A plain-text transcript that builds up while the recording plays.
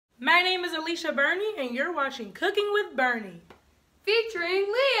My name is Alicia Burney, and you're watching Cooking with Burney.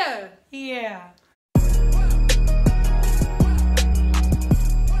 Featuring Leah. Yeah.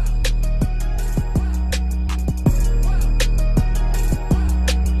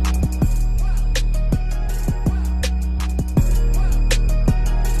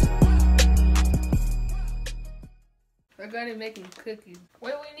 We're gonna be making cookies.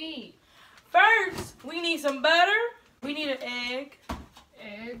 What do we need? First, we need some butter. We need an egg.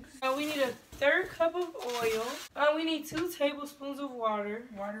 Eggs. We need a 1/3 cup of oil. We need 2 tablespoons of water.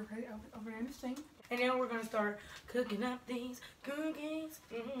 Water right over there in the sink. And then we're gonna start cooking up these cookies.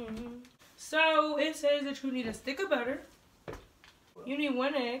 So it says that you need a stick of butter. You need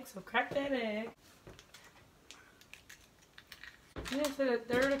 1 egg, so crack that egg. And it said a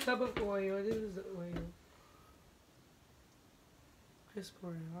 1/3 cup of oil. This is the oil. Just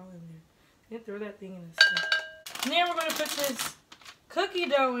pour it all in there. Then throw that thing in the sink. And then we're gonna put this cookie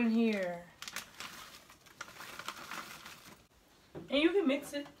dough in here. And you can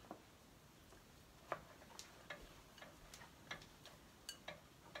mix it.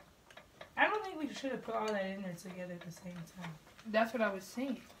 I don't think we should have put all that in there together at the same time. That's what I was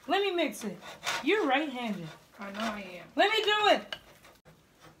saying. Let me mix it. You're right-handed. I know I am. Let me do it.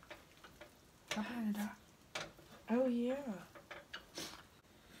 Behind it up. Oh, yeah.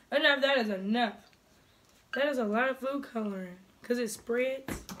 Enough. That is enough. That is a lot of food coloring. Because it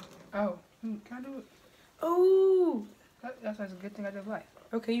spreads. Oh. Can I do it? Oh. That's a good thing I did like.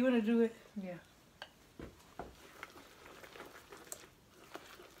 Okay, you want to do it? Yeah.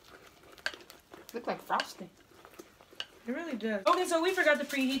 Look like frosting. It really does. Okay, so we forgot to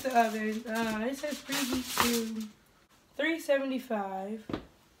preheat the oven. It says preheat to 375.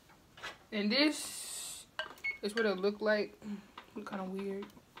 And this is what it looked like. Look kind of weird.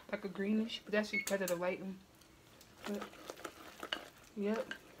 Like a greenish. But that's because of the lighting. But,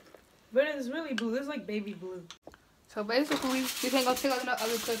 yep. But it's really blue. It's like baby blue. So basically, this ain't gonna take like no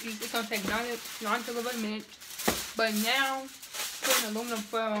other cookies. It's gonna take 9 to 11 minutes. But now, put an aluminum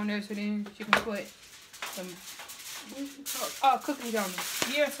foil on there so then you can put some cookies on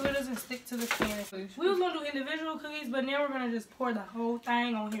it. Yeah, so it doesn't stick to the can. We was gonna do individual cookies, but now we're gonna just pour the whole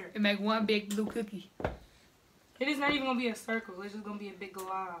thing on here. And make one big blue cookie. It is not even gonna be a circle. It's just gonna be a big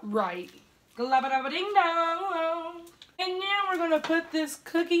glob. Right. Glob-a-dab-a-ding-dong. And now we're gonna put this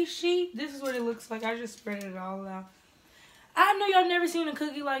cookie sheet. This is what it looks like. I just spread it all out. I know y'all never seen a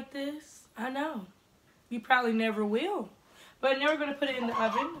cookie like this. I know. You probably never will. But now we're gonna put it in the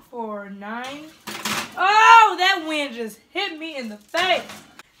oven for 9. Oh, that wind just hit me in the face.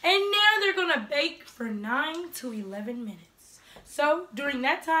 And now they're gonna bake for 9 to 11 minutes. So during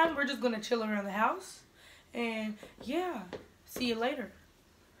that time, we're just gonna chill around the house. And yeah, see you later.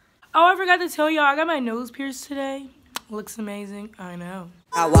 Oh, I forgot to tell y'all, I got my nose pierced today. Looks amazing, I know.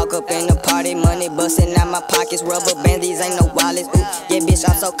 I walk up in the party, money bustin' out my pockets, rubber bands, these ain't no wallets. Ooh, yeah, bitch,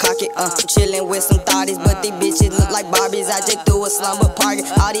 I'm so cocky. Chillin' with some thotties, but these bitches look like Barbies. I just threw a slumber party.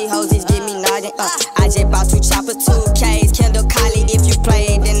 All these hoes get me noggin'. I just bought 2 choppers, 2 K's, Kendall Kylie. If you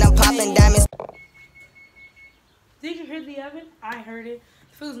play it, then I'm poppin' diamonds. Did you hear the oven? I heard it.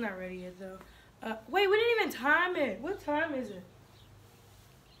 The food's not ready yet, though. Wait, we didn't even time it. What time is it?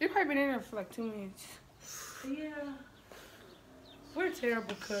 You've probably been in there for like 2 minutes. Yeah. We're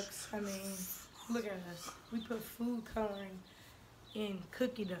terrible cooks. I mean, look at us. We put food coloring in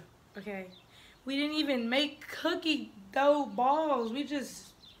cookie dough, okay? We didn't even make cookie dough balls. We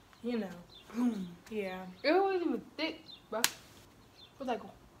just, you know. Yeah. It wasn't even thick, bro. It was like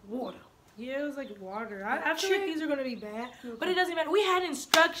water. Yeah, it was like water. I feel like these are going to be bad, but it doesn't matter. We had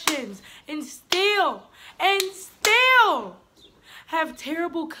instructions and still have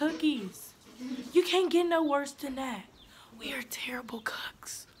terrible cookies. You can't get no worse than that. We are terrible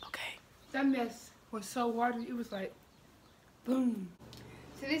cooks, okay? That mess was so watery, it was like, boom.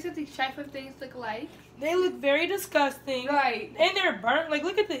 So this is what these trifling things look like. They look very disgusting. Right. And they're burnt. Like,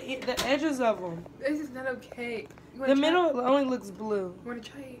 look at the edges of them. This is not okay. The middle only looks blue. You want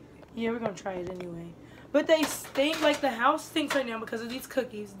to try it? Yeah, we're going to try it anyway. But they stink, like the house stinks right now because of these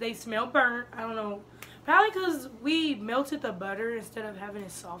cookies. They smell burnt. I don't know. Probably because we melted the butter instead of having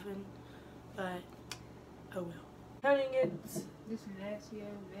it softened. But, oh well. Cutting it. This nasty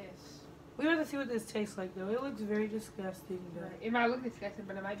ass mess. We have to see what this tastes like, though. It looks very disgusting, but... Right. It might look disgusting,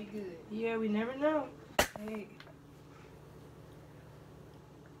 but it might be good. Yeah, we never know. Hey.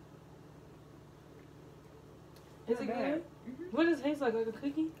 Is it good? What does it taste like? Like a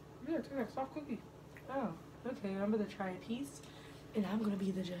cookie? Yeah, it tastes like a soft cookie. Oh, okay. I'm going to try a piece, and I'm going to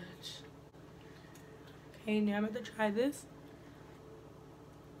be the judge. Okay, now I'm going to try this.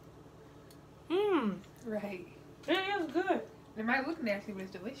 Right. It is good. It might look nasty, but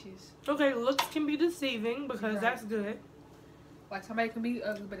it's delicious. Okay, looks can be deceiving because Right. that's good. Like somebody can be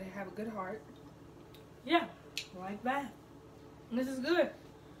ugly, but they have a good heart. Yeah, like that. This is good.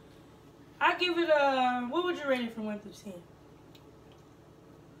 I give it a. What would you rate it from 1 through 10?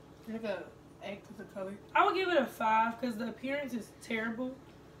 Like a egg to the color. I would give it a 5 because the appearance is terrible,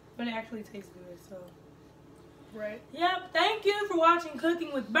 but it actually tastes good. So. Right. Yep. Thank you for watching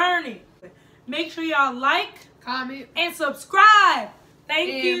Cooking with Burney. Make sure y'all like, comment, and subscribe. Thank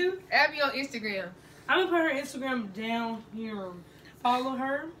and you. add me on Instagram. I'm gonna put her Instagram down here. Follow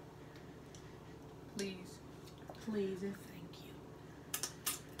her, Please. please, and thank you.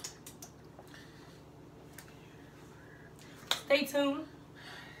 Stay tuned.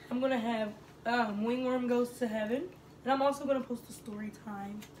 I'm gonna have Wingworm Goes to Heaven, and I'm also gonna post a story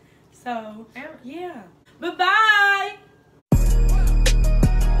time. So And yeah. Bye bye.